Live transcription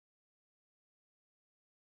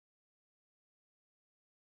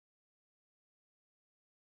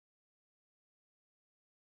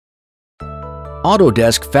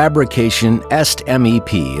Autodesk Fabrication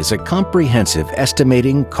ESTmep is a comprehensive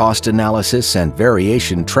estimating, cost analysis, and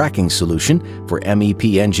variation tracking solution for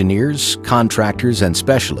MEP engineers, contractors, and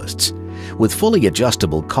specialists. With fully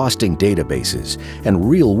adjustable costing databases and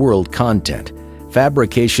real-world content,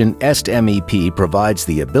 Fabrication ESTmep provides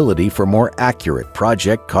the ability for more accurate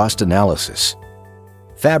project cost analysis.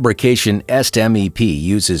 Fabrication ESTmep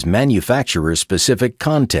uses manufacturer-specific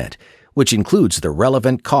content, which includes the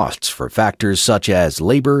relevant costs for factors such as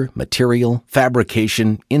labor, material,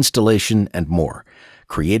 fabrication, installation, and more,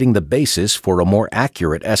 creating the basis for a more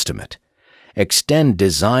accurate estimate. Extend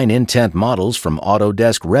design intent models from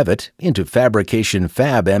Autodesk Revit into Fabrication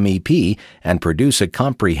FABmep and produce a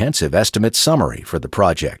comprehensive estimate summary for the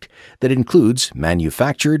project that includes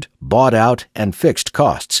manufactured, bought out, and fixed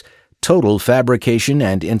costs, total fabrication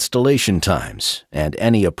and installation times, and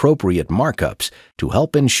any appropriate markups to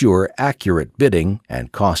help ensure accurate bidding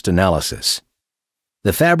and cost analysis.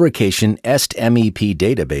 The Fabrication ESTmep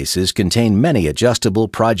databases contain many adjustable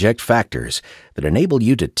project factors that enable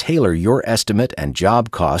you to tailor your estimate and job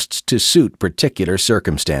costs to suit particular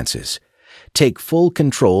circumstances. Take full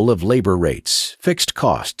control of labor rates, fixed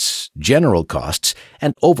costs, general costs,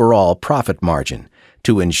 and overall profit margin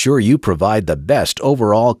to ensure you provide the best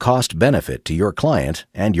overall cost benefit to your client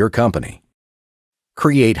and your company.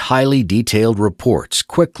 Create highly detailed reports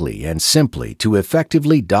quickly and simply to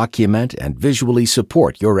effectively document and visually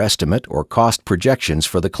support your estimate or cost projections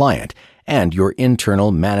for the client and your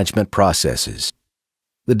internal management processes.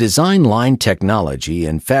 The design line technology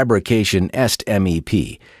in Fabrication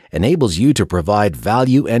ESTmep enables you to provide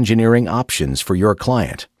value engineering options for your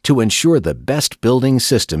client to ensure the best building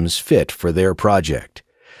systems fit for their project.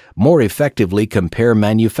 More effectively compare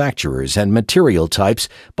manufacturers and material types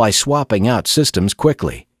by swapping out systems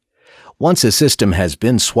quickly. Once a system has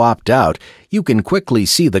been swapped out, you can quickly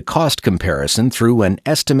see the cost comparison through an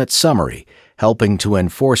estimate summary, helping to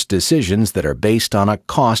enforce decisions that are based on a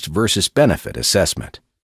cost versus benefit assessment.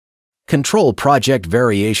 Control project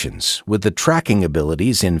variations with the tracking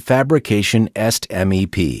abilities in Fabrication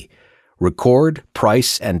ESTmep. Record,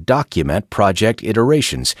 price, and document project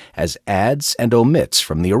iterations as adds and omits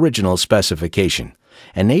from the original specification,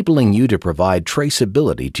 enabling you to provide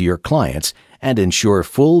traceability to your clients and ensure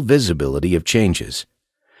full visibility of changes.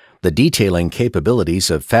 The detailing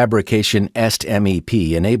capabilities of Fabrication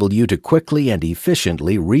ESTmep enable you to quickly and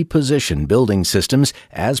efficiently reposition building systems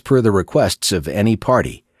as per the requests of any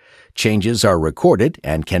party. Changes are recorded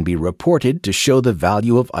and can be reported to show the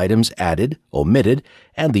value of items added, omitted,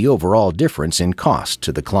 and the overall difference in cost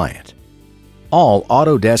to the client. All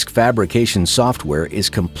Autodesk fabrication software is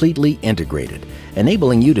completely integrated,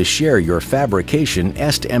 enabling you to share your Fabrication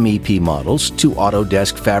ESTmep models to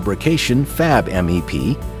Autodesk Fabrication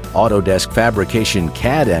FABmep, Autodesk Fabrication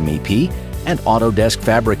CADmep, and Autodesk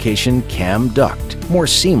Fabrication CAMduct more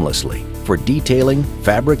seamlessly for detailing,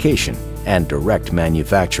 fabrication, and direct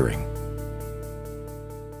manufacturing.